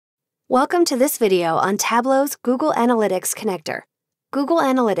Welcome to this video on Tableau's Google Analytics connector. Google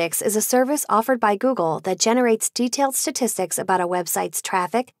Analytics is a service offered by Google that generates detailed statistics about a website's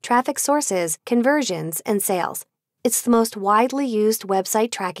traffic, traffic sources, conversions, and sales. It's the most widely used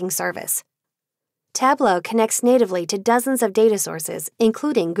website tracking service. Tableau connects natively to dozens of data sources,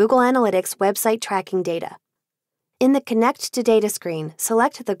 including Google Analytics website tracking data. In the Connect to Data screen,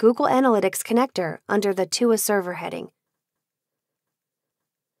 select the Google Analytics connector under the To a Server heading.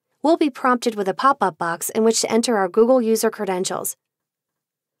 We'll be prompted with a pop-up box in which to enter our Google user credentials,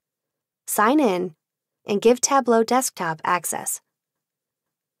 sign in, and give Tableau Desktop access.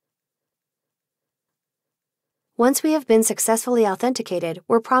 Once we have been successfully authenticated,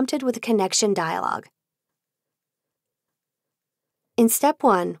 we're prompted with a connection dialog. In Step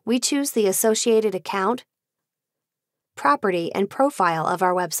 1, we choose the associated account, property, and profile of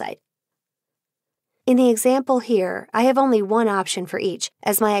our website. In the example here, I have only one option for each,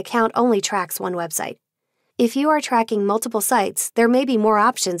 as my account only tracks one website. If you are tracking multiple sites, there may be more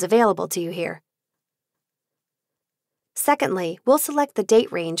options available to you here. Secondly, we'll select the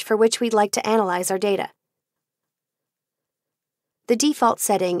date range for which we'd like to analyze our data. The default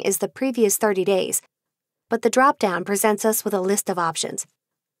setting is the previous 30 days, but the drop-down presents us with a list of options.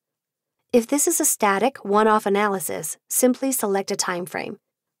 If this is a static, one-off analysis, simply select a time frame.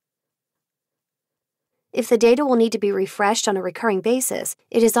 If the data will need to be refreshed on a recurring basis,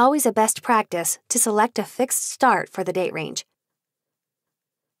 it is always a best practice to select a fixed start for the date range.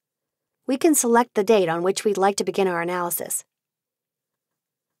 We can select the date on which we'd like to begin our analysis.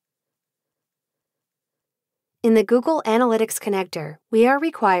 In the Google Analytics connector, we are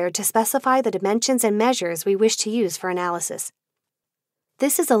required to specify the dimensions and measures we wish to use for analysis.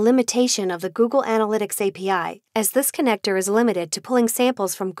 This is a limitation of the Google Analytics API, as this connector is limited to pulling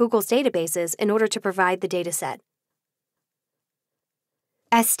samples from Google's databases in order to provide the dataset.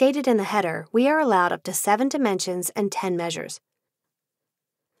 As stated in the header, we are allowed up to 7 dimensions and 10 measures.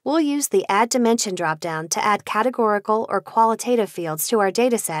 We'll use the Add Dimension dropdown to add categorical or qualitative fields to our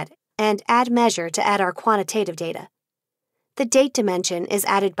dataset and Add Measure to add our quantitative data. The date dimension is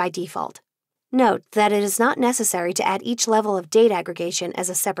added by default. Note that it is not necessary to add each level of date aggregation as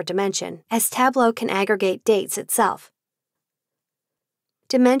a separate dimension, as Tableau can aggregate dates itself.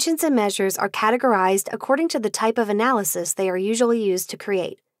 Dimensions and measures are categorized according to the type of analysis they are usually used to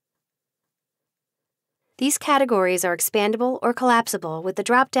create. These categories are expandable or collapsible with the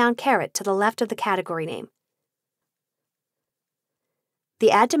drop-down caret to the left of the category name.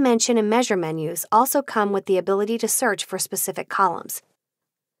 The Add Dimension and Measure menus also come with the ability to search for specific columns.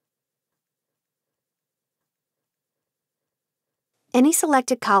 Any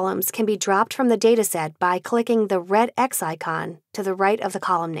selected columns can be dropped from the dataset by clicking the red X icon to the right of the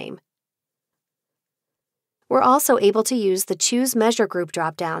column name. We're also able to use the Choose Measure Group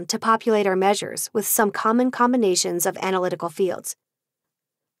dropdown to populate our measures with some common combinations of analytical fields.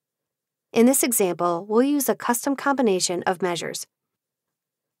 In this example, we'll use a custom combination of measures.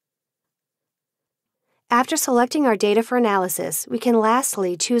 After selecting our data for analysis, we can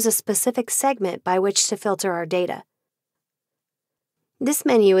lastly choose a specific segment by which to filter our data. This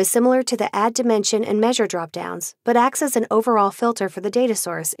menu is similar to the Add Dimension and Measure dropdowns, but acts as an overall filter for the data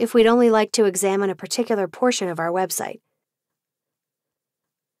source if we'd only like to examine a particular portion of our website.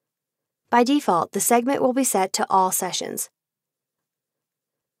 By default, the segment will be set to All Sessions.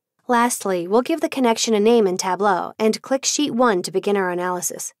 Lastly, we'll give the connection a name in Tableau and click Sheet 1 to begin our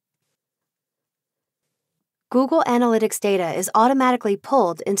analysis. Google Analytics data is automatically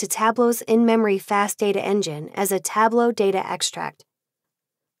pulled into Tableau's in-memory fast data engine as a Tableau data extract.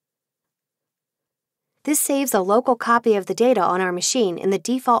 This saves a local copy of the data on our machine in the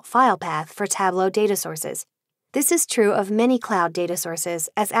default file path for Tableau data sources. This is true of many cloud data sources,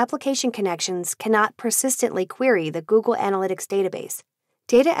 as application connections cannot persistently query the Google Analytics database.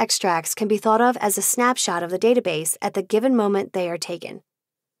 Data extracts can be thought of as a snapshot of the database at the given moment they are taken.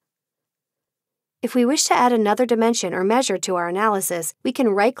 If we wish to add another dimension or measure to our analysis, we can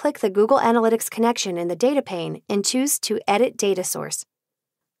right-click the Google Analytics connection in the data pane and choose to Edit Data Source.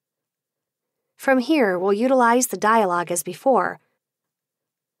 From here, we'll utilize the dialog as before,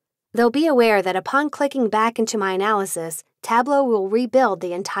 though be aware that upon clicking back into my analysis, Tableau will rebuild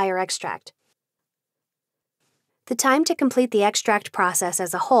the entire extract. The time to complete the extract process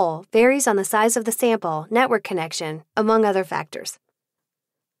as a whole varies on the size of the sample, network connection, among other factors.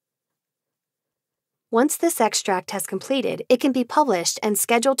 Once this extract has completed, it can be published and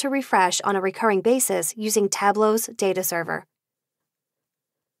scheduled to refresh on a recurring basis using Tableau's data server.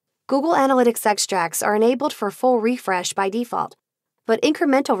 Google Analytics extracts are enabled for full refresh by default, but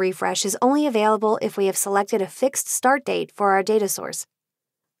incremental refresh is only available if we have selected a fixed start date for our data source.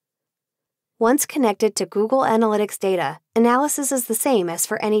 Once connected to Google Analytics data, analysis is the same as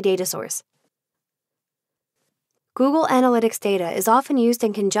for any data source. Google Analytics data is often used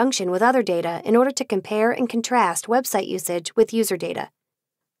in conjunction with other data in order to compare and contrast website usage with user data.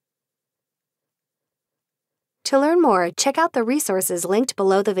 To learn more, check out the resources linked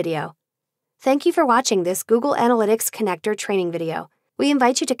below the video. Thank you for watching this Google Analytics Connector training video. We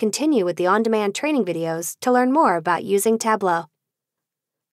invite you to continue with the on-demand training videos to learn more about using Tableau.